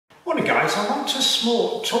Morning guys, I want to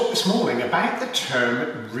talk this morning about the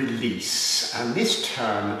term release, and this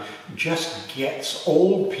term just gets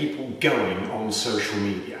all people going on social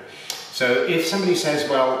media. So if somebody says,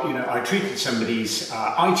 well, I treated somebody's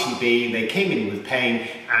ITB, they came in with pain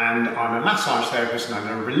and I'm a massage therapist and I'm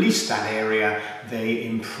going to release that area, they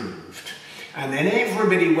improved. And then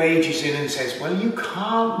everybody wages in and says, well, you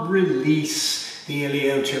can't release the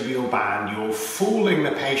iliotibial band, you're fooling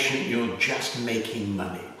the patient, you're just making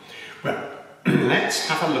money. Well, let's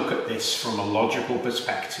have a look at this from a logical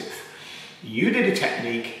perspective. You did a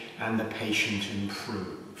technique and the patient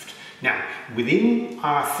improved. Now, within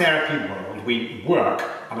our therapy world, we work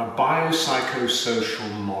on a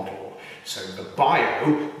biopsychosocial model. So the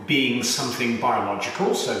bio being something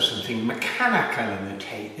biological, so something mechanical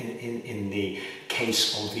in the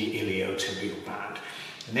case of the iliotibial band.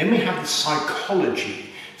 And then we have the psychology.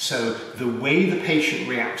 So the way the patient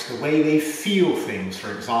reacts, the way they feel things,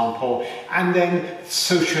 for example, and then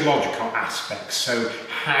sociological aspects. So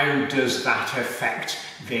how does that affect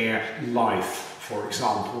their life? For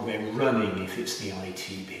example, their running if it's the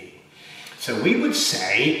ITB. So we would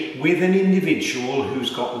say with an individual who's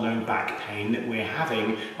got low back pain that we're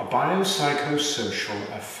having a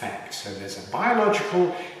biopsychosocial effect. So there's a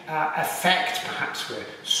biological effect, perhaps we're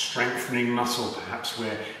strengthening muscle, perhaps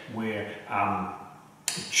we're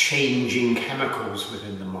changing chemicals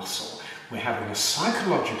within the muscle. We're having a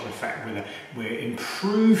psychological effect, we're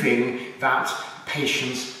improving that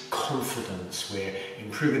patient's confidence, we're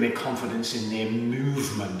improving their confidence in their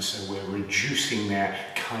movement, so we're reducing their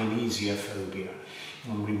kinesiophobia.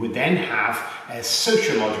 And we would then have a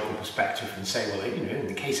sociological perspective and say, well, in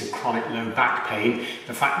the case of chronic low back pain,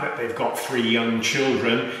 the fact that they've got 3 young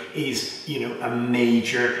children is, a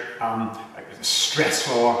major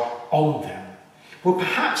stressor on them. Well,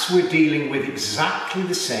 perhaps we're dealing with exactly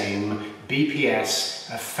the same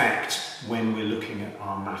BPS effect when we're looking at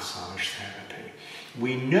our massage therapy.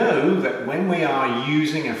 We know that when we are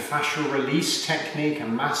using a fascial release technique, a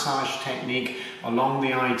massage technique along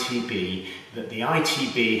the ITB, that the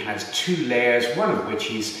ITB has 2 layers, one of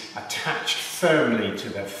which is attached firmly to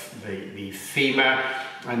the femur,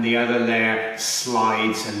 and the other layer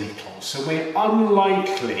slides a little. So we're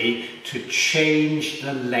unlikely to change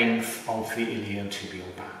the length of the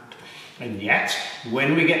iliotibial band. And yet,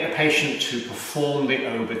 when we get the patient to perform the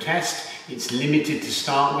Ober test, it's limited to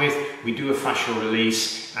start with. We do a fascial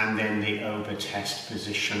release and then the Ober test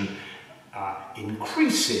position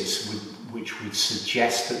increases, which would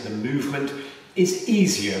suggest that the movement is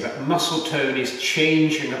easier, that muscle tone is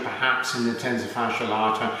changing perhaps in the tensor fascial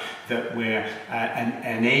lata, that we're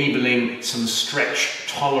enabling some stretch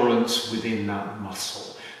tolerance within that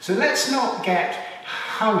muscle. So let's not get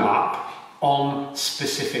hung up on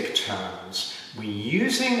specific terms. We're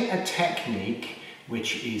using a technique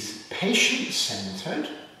which is patient-centered.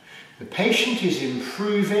 The patient is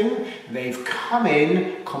improving, they've come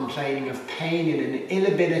in complaining of pain and an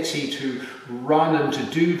inability to run and to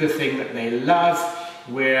do the thing that they love.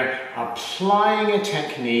 We're applying a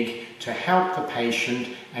technique to help the patient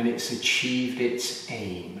and it's achieved its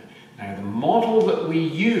aim. Now the model that we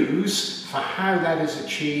use for how that is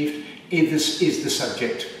achieved is the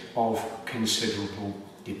subject of considerable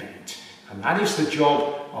debate. And that is the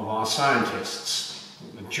job of our scientists.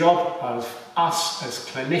 The job of us as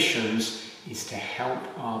clinicians is to help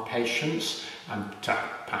our patients and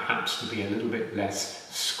perhaps to be a little bit less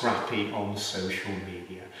scrappy on social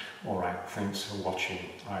media. All right, thanks for watching.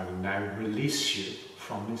 I will now release you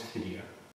from this video.